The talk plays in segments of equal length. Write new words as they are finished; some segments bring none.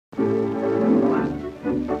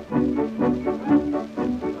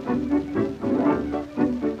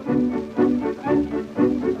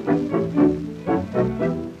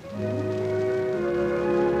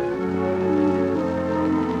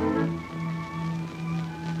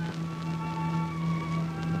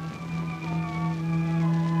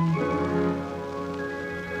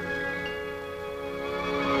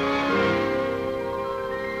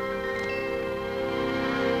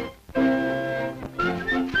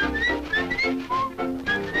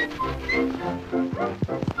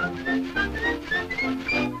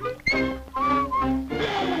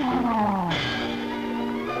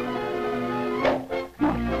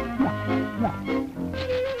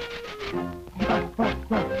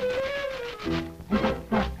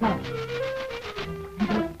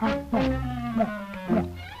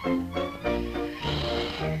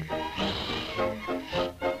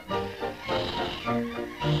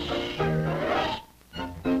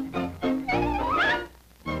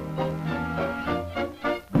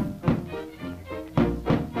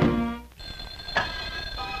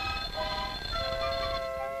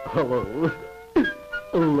Hello.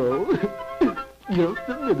 Hello. Just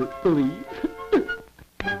a minute, please.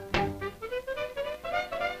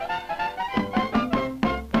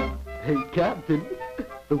 Hey, Captain.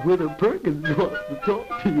 The Widow Perkins wants to talk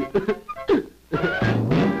to you.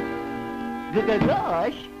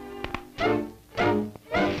 Gosh.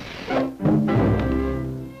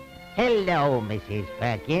 Hello, Mrs.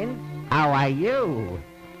 Perkins. How are you?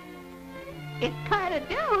 It's kind of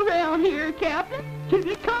dull around here, Captain. Can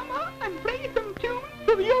you come up and play some tunes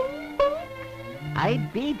for the old folks?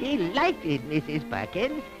 I'd be delighted, Mrs.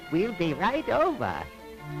 Perkins. We'll be right over.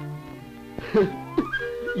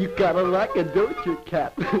 You kinda like it, don't you,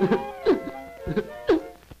 Cap? My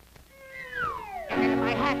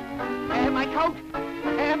hat, my coat,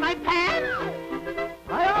 my pants.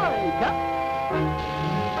 Aye, Cap.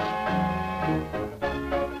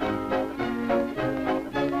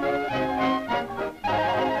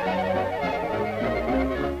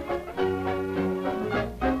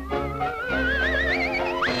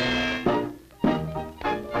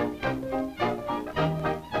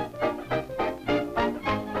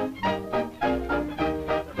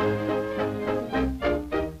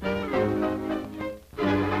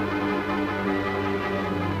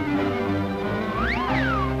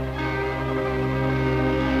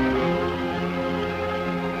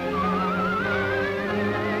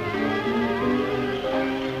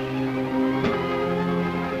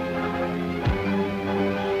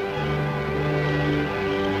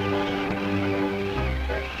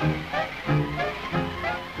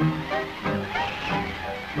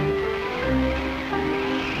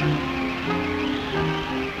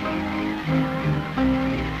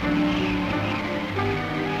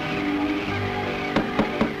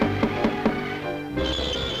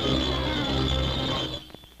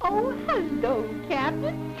 Hello,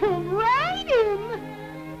 Captain. Come right in.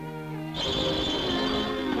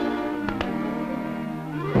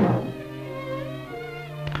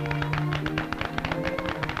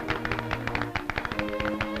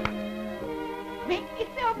 Make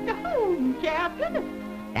yourself to home, Captain.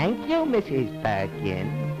 Thank you, Mrs.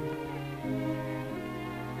 Perkins.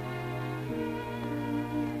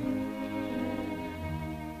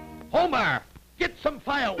 Homer, get some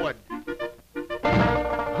firewood.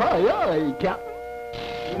 Aye, aye, Captain.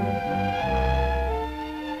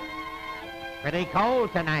 Pretty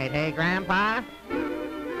cold tonight, eh, Grandpa?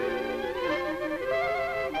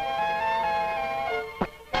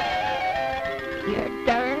 You're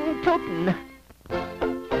darn tootin'.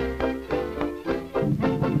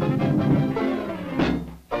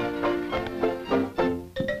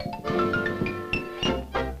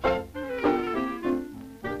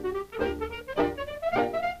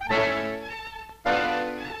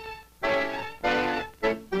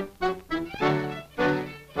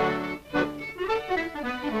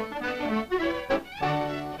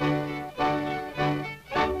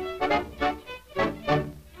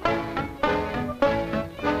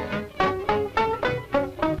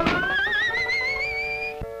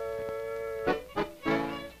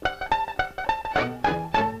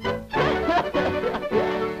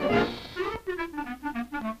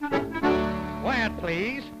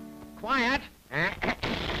 Please. Quiet.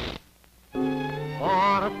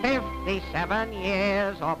 For 57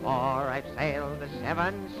 years or more, I've sailed the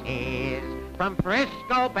 7 seas. From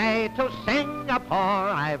Frisco Bay to Singapore,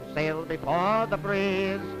 I've sailed before the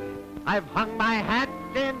breeze. I've hung my hat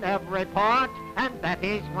in every port, and that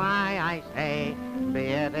is why I say, be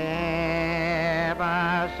it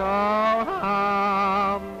ever so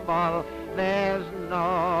humble, there's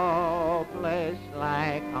no place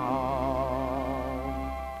like home.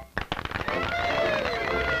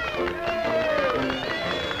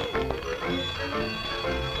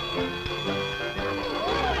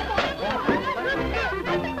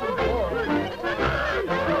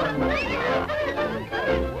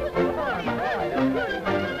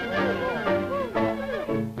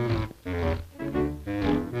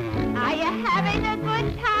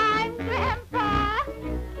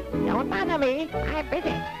 Don't bother me. I'm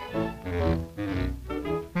busy.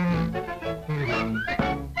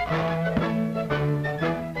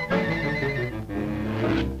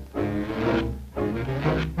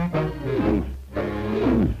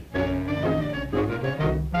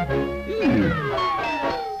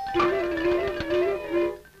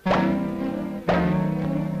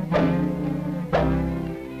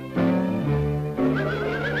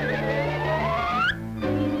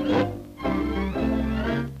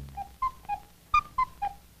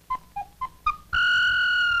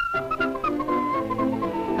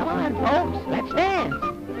 Folks, let's dance.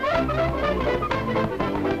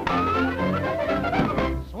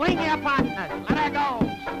 Swing your partners. Let her go.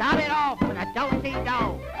 Start he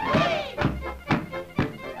do?